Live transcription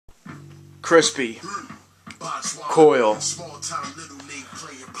Crispy, Coil.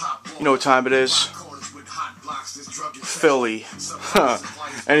 You know what time it is? Philly.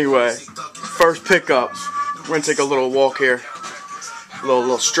 Anyway, first pickup. We're gonna take a little walk here,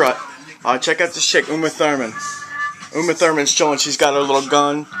 little strut. Check out this chick, Uma Thurman. Uma Thurman's chilling. She's got her little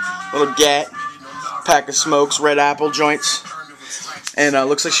gun, little gat, pack of smokes, red apple joints, and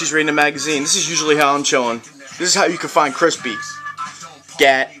looks like she's reading a magazine. This is usually how I'm chilling. This is how you can find Crispy.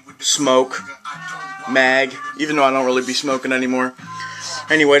 Gat, smoke, mag, even though I don't really be smoking anymore.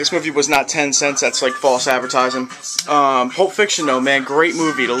 Anyway, this movie was not 10 cents. That's like false advertising. Pulp Fiction, though, man, great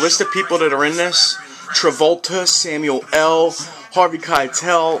movie. The list of people that are in this: Travolta, Samuel L., Harvey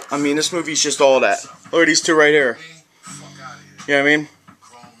Keitel. I mean, this movie's just all that. Look at these two right here. You know what I mean?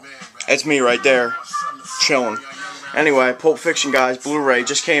 That's me right there, chilling. Anyway, Pulp Fiction, guys, Blu-ray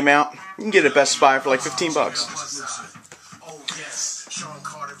just came out. You can get it at Best Buy for like 15 bucks.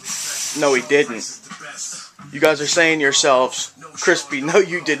 No, he didn't. You guys are saying to yourselves, Crispy, no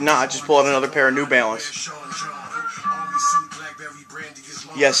you did not just pull out another pair of New Balance.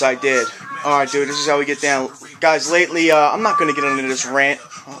 Yes, I did. Alright, dude, this is how we get down. Guys, lately, I'm not going to get into this rant,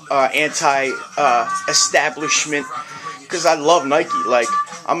 anti-establishment, because I love Nike. Like,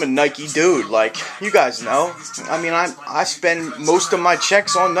 I'm a Nike dude. Like, you guys know. I mean, I spend most of my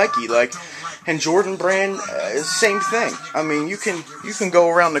checks on Nike. Like, and Jordan Brand, same thing. I mean, you can go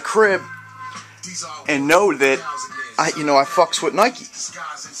around the crib and know that I fucks with Nike.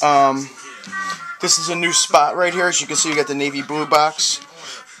 This is a new spot right here. As you can see, you got the navy blue box.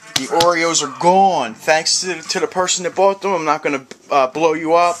 The Oreos are gone. Thanks to the person that bought them. I'm not gonna blow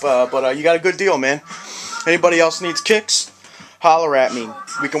you up, but you got a good deal, man. Anybody else needs kicks? Holler at me.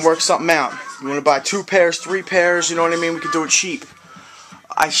 We can work something out. You want to buy 2 pairs, 3 pairs? You know what I mean? We can do it cheap.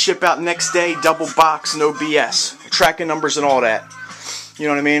 I ship out next day, double box, no BS. Tracking numbers and all that. You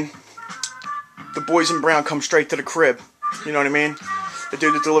know what I mean? The boys in brown come straight to the crib. You know what I mean? The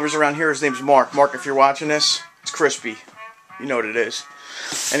dude that delivers around here, his name's Mark. Mark, if you're watching this, it's Crispy. You know what it is.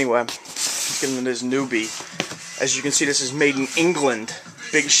 Anyway, let's get into this newbie. As you can see, this is made in England.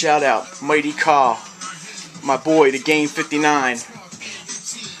 Big shout out. Mighty Carl. My boy, the Game 59.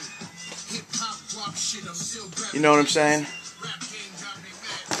 You know what I'm saying?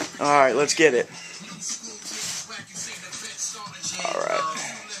 Alright, let's get it. Alright.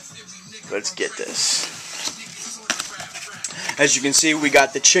 Let's get this. As you can see, we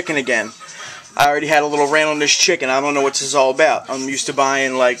got the chicken again. I already had a little rant on this chicken. I don't know what this is all about. I'm used to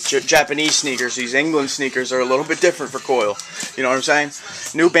buying like Japanese sneakers. These England sneakers are a little bit different for Coil. You know what I'm saying?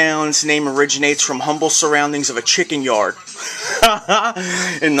 New Balance name originates from humble surroundings of a chicken yard.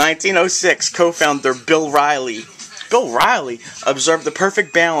 In 1906, co-founder Bill Riley observed the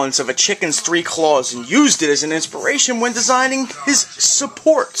perfect balance of a chicken's 3 claws and used it as an inspiration when designing his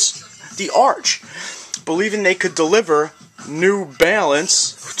supports, the arch, believing they could deliver New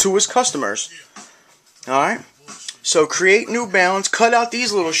Balance to his customers. Alright? So create New Balance, cut out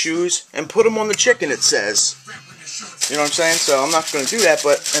these little shoes, and put them on the chicken, it says. You know what I'm saying? So I'm not going to do that,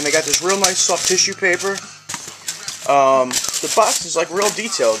 and they got this real nice soft tissue paper. The box is like real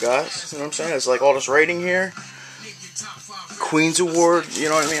detailed, guys. You know what I'm saying? It's like all this writing here. Queen's Award, you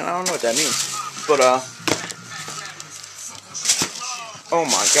know what I mean? I don't know what that means. But, oh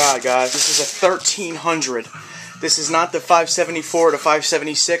my god, guys, this is a 1300. This is not the 574 or the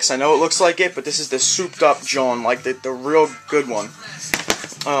 576. I know it looks like it, but this is the souped up John, like the real good one.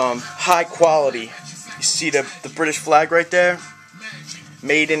 High quality. You see the British flag right there?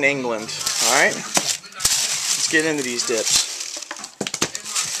 Made in England. Alright? Let's get into these dips.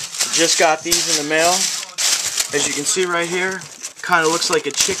 Just got these in the mail. As you can see right here, kind of looks like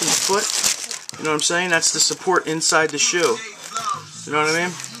a chicken foot. You know what I'm saying? That's the support inside the shoe. You know what I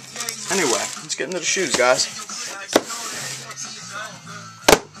mean? Anyway, let's get into the shoes, guys.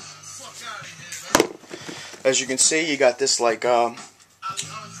 As you can see, you got this like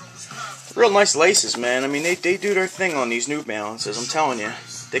real nice laces, man. I mean, they do their thing on these New Balances. I'm telling you,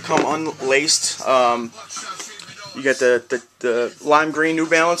 they come unlaced. You got the lime green New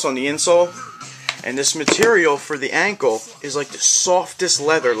Balance on the insole. And this material for the ankle is like the softest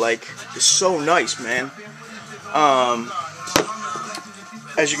leather. Like, it's so nice, man.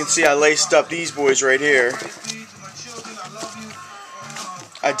 As you can see, I laced up these boys right here.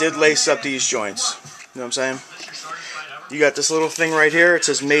 I did lace up these joints. You know what I'm saying? You got this little thing right here. It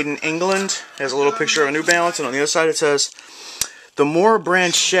says Made in England. It has a little picture of a New Balance. And on the other side it says, the more a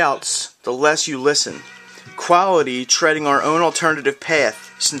brand shouts, the less you listen. Quality treading our own alternative path.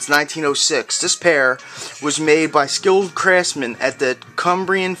 Since 1906, this pair was made by skilled craftsmen at the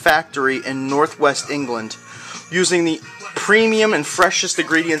Cumbrian factory in northwest England, using the premium and freshest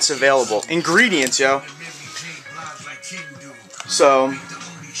ingredients available. Ingredients, yo. So,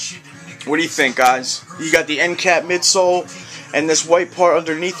 what do you think, guys? You got the end cap midsole, and this white part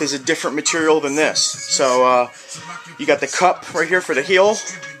underneath is a different material than this. So, you got the cup right here for the heel.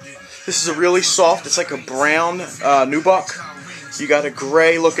 This is a really soft, it's like a brown nubuck. You got a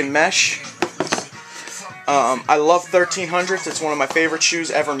gray looking mesh. I love 1300s. It's one of my favorite shoes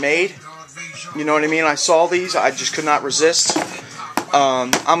ever made. You know what I mean? I saw these, I just could not resist.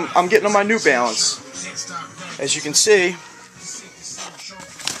 I'm getting on my New Balance. As you can see,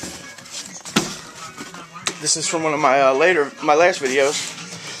 this is from one of my last videos.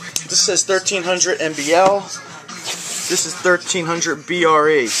 This says 1300 MBL. This is 1300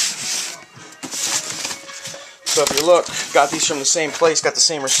 BRE. So if you look, got these from the same place, got the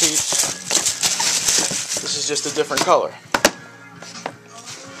same receipt. This is just a different color.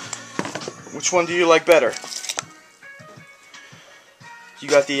 Which one do you like better? You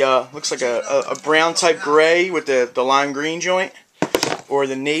got the, looks like a brown type gray with the lime green joint, or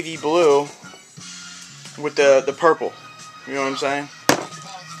the navy blue with the purple. You know what I'm saying?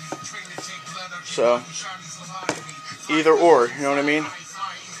 So, either or, you know what I mean?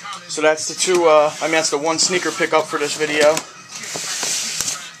 So that's the two, that's the one sneaker pickup for this video.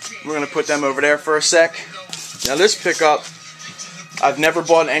 We're going to put them over there for a sec. Now this pickup, I've never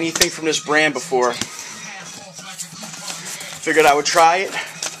bought anything from this brand before. Figured I would try it.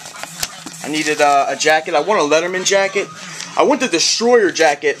 I needed a jacket. I want a Letterman jacket. I want the Destroyer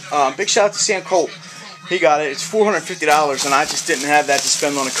jacket. Big shout out to Sam Colt. He got it. It's $450, and I just didn't have that to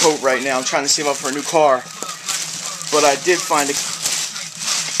spend on a coat right now. I'm trying to save up for a new car. But I did find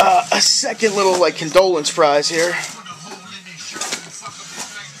a second little condolence prize here.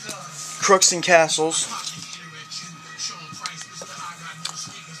 Crooks&Castles.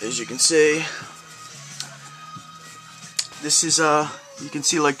 As you can see, this is you can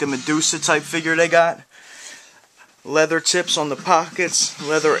see the Medusa type figure they got. Leather tips on the pockets,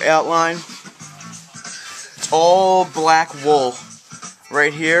 leather outline. It's all black wool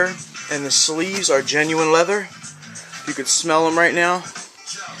right here, and the sleeves are genuine leather. You could smell them right now.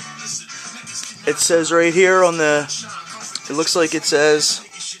 It says right here on the, it looks like it says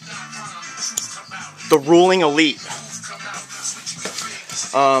the Ruling Elite.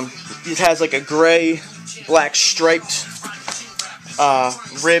 It has a gray, black striped,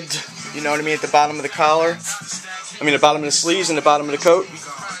 ribbed, you know what I mean, at the bottom of the collar. I mean, the bottom of the sleeves and the bottom of the coat.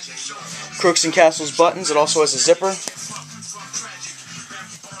 Crooks&Castles buttons. It also has a zipper.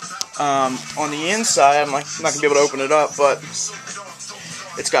 On the inside, I'm not going to be able to open it up, but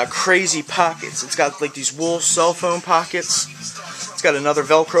it's got crazy pockets. It's got these wool cell phone pockets. It's got another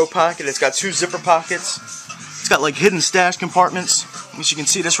Velcro pocket. It's got two zipper pockets. It's got hidden stash compartments. As you can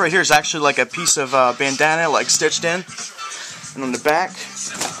see, this right here is actually a piece of bandana stitched in. And on the back,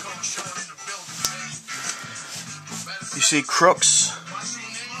 you see Crooks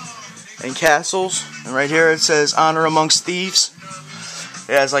and Castles. And right here it says Honor Amongst Thieves.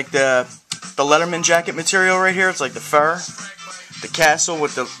 It has the Letterman jacket material right here. It's the fur. The castle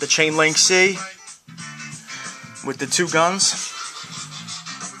with the chain link C with the two guns.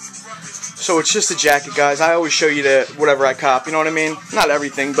 So it's just a jacket, guys. I always show you whatever I cop, you know what I mean? Not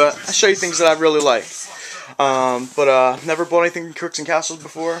everything, but I show you things that I really like. Never bought anything from Crooks&Castles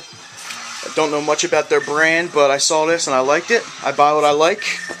before. I don't know much about their brand, but I saw this and I liked it. I buy what I like,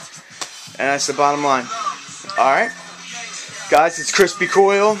 and that's the bottom line. Alright? Guys, it's Crispy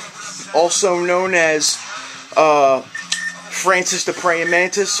Coil, also known as Francis the Praying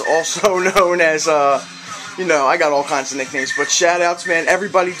Mantis, also known as I got all kinds of nicknames, but shout outs, man.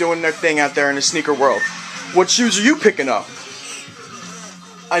 Everybody doing their thing out there in the sneaker world. What shoes are you picking up?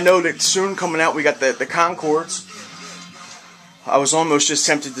 I know that soon coming out we got the Concords. I was almost just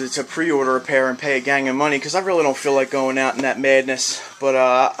tempted to pre-order a pair and pay a gang of money because I really don't feel like going out in that madness. But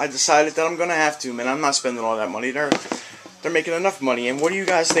I decided that I'm going to have to, man. I'm not spending all that money. They're making enough money. And what do you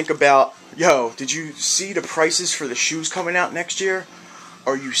guys think about, did you see the prices for the shoes coming out next year?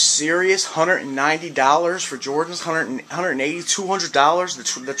 Are you serious? $190 for Jordans, $180,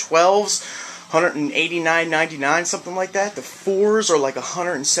 $200. The 12s, $189.99, something like that. The 4s are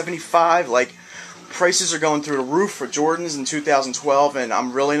 $175. Prices are going through the roof for Jordans in 2012, and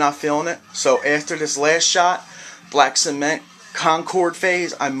I'm really not feeling it. So after this last shot, Black Cement Concord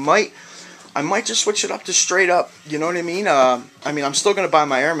phase, I might just switch it up to straight up. You know what I mean? I'm still gonna buy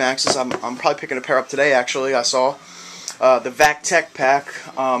my Air Maxes. I'm probably picking a pair up today. Actually, I saw. The Vac Tech pack,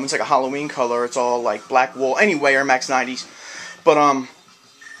 it's a Halloween color. It's all black wool. Anyway, Air Max 90s. But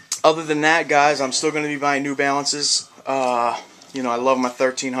other than that, guys, I'm still going to be buying New Balances. I love my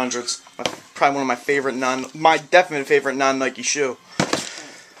 1300s. My probably one of my definite favorite non-Nike shoe.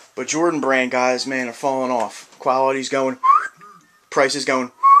 But Jordan brand guys, man, are falling off. Quality's going, prices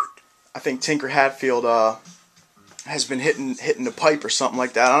going. I think Tinker Hatfield has been hitting the pipe or something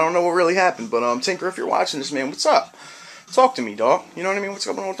like that. I don't know what really happened, but Tinker, if you're watching this, man, what's up? Talk to me, dog. You know what I mean? What's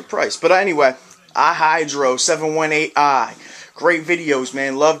going on with the price? But anyway, iHydro 718i. Great videos,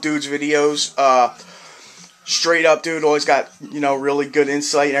 man. Love dude's videos. Straight up, dude. Always got, you know, really good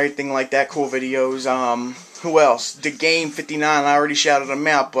insight and everything like that. Cool videos. Who else? The Game 59. I already shouted him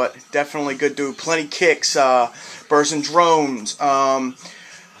out, but definitely good dude. Plenty kicks. Birds and Drones.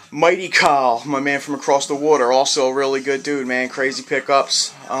 Mighty Kyle, my man from across the water. Also a really good dude, man. Crazy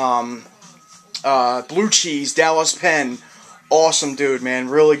pickups. Blue Cheese, Dallas Penn. Awesome dude, man.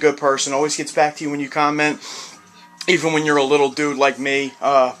 Really good person. Always gets back to you when you comment. Even when you're a little dude like me.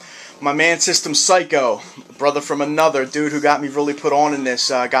 My man System Psycho, brother from another, dude who got me really put on in this,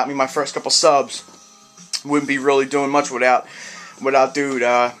 got me my first couple subs. Wouldn't be really doing much without dude.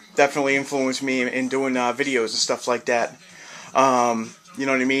 Definitely influenced me in doing videos and stuff like that. You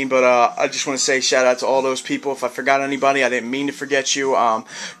know what I mean? But I just want to say shout out to all those people. If I forgot anybody, I didn't mean to forget you.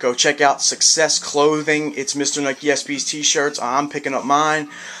 Go check out Success Clothing. It's Mr. Nike SB's t-shirts. I'm picking up mine.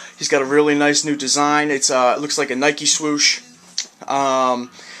 He's got a really nice new design. It looks like a Nike swoosh.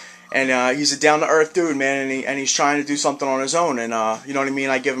 And he's a down-to-earth dude, man, and he's trying to do something on his own, and you know what I mean?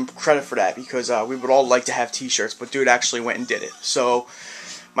 I give him credit for that, because we would all like to have t-shirts, but dude actually went and did it. So,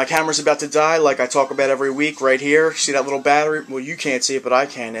 my camera's about to die, like I talk about every week, right here. See that little battery? Well, you can't see it, but I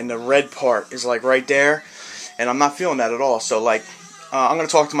can, and the red part is, like, right there, and I'm not feeling that at all. So, like, I'm going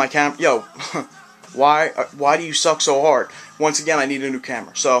to talk to my camera. Yo, why do you suck so hard? Once again, I need a new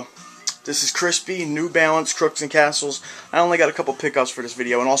camera. So, this is Crispy, New Balance, Crooks&Castles. I only got a couple pickups for this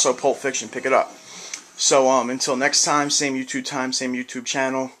video, and also Pulp Fiction. Pick it up. So, until next time, same YouTube time, same YouTube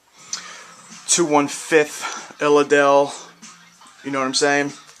channel. 215 Illadel. You know what I'm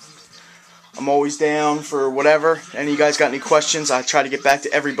saying? I'm always down for whatever. Any of you guys got any questions? I try to get back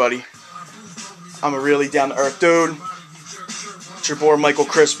to everybody. I'm a really down-to-earth dude. It's your boy, Michael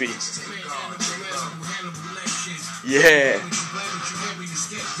Crispy. Yeah.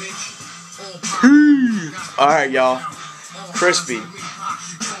 Alright, y'all. Crispy.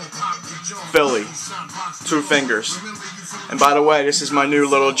 Philly. 2 fingers. And by the way, this is my new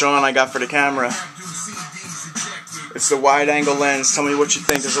little John I got for the camera. It's the wide angle lens. Tell me what you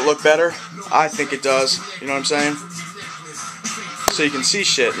think. Does it look better? I think it does. You know what I'm saying? So you can see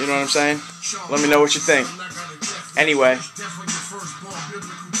shit. You know what I'm saying? Let me know what you think. Anyway.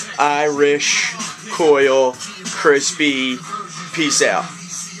 Irish, Coil, Crispy. Peace out.